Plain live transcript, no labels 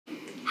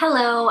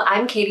Hello,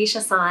 I'm Katie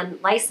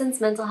Chiasson,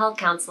 licensed mental health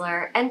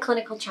counselor and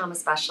clinical trauma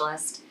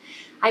specialist.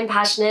 I'm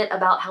passionate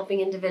about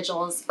helping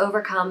individuals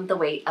overcome the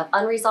weight of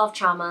unresolved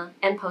trauma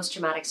and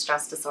post-traumatic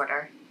stress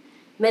disorder.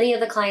 Many of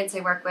the clients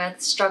I work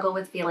with struggle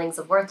with feelings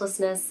of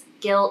worthlessness,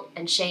 guilt,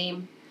 and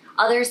shame.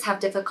 Others have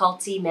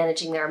difficulty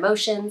managing their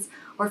emotions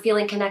or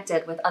feeling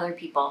connected with other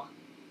people.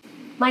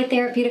 My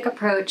therapeutic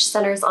approach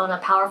centers on a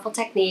powerful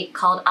technique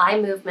called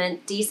eye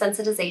movement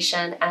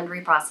desensitization and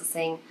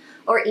reprocessing,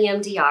 or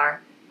EMDR,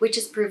 which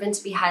is proven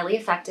to be highly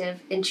effective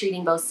in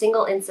treating both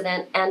single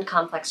incident and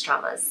complex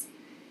traumas.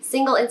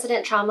 Single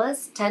incident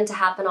traumas tend to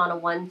happen on a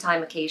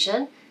one-time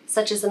occasion,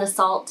 such as an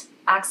assault,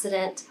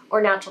 accident,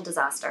 or natural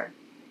disaster.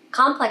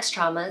 Complex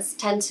traumas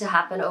tend to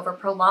happen over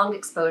prolonged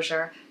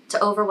exposure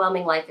to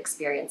overwhelming life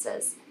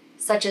experiences,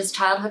 such as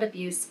childhood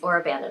abuse or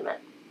abandonment.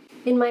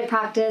 In my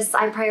practice,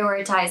 I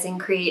prioritize in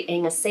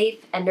creating a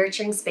safe and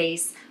nurturing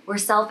space where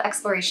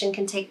self-exploration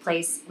can take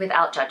place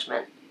without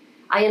judgment.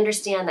 I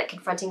understand that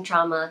confronting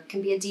trauma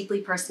can be a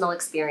deeply personal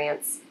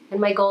experience,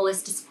 and my goal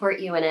is to support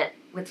you in it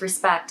with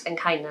respect and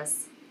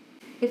kindness.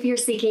 If you're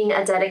seeking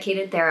a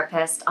dedicated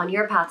therapist on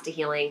your path to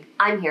healing,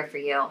 I'm here for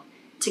you.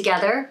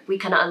 Together, we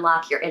can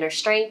unlock your inner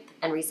strength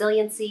and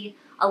resiliency,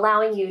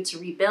 allowing you to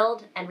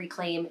rebuild and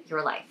reclaim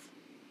your life.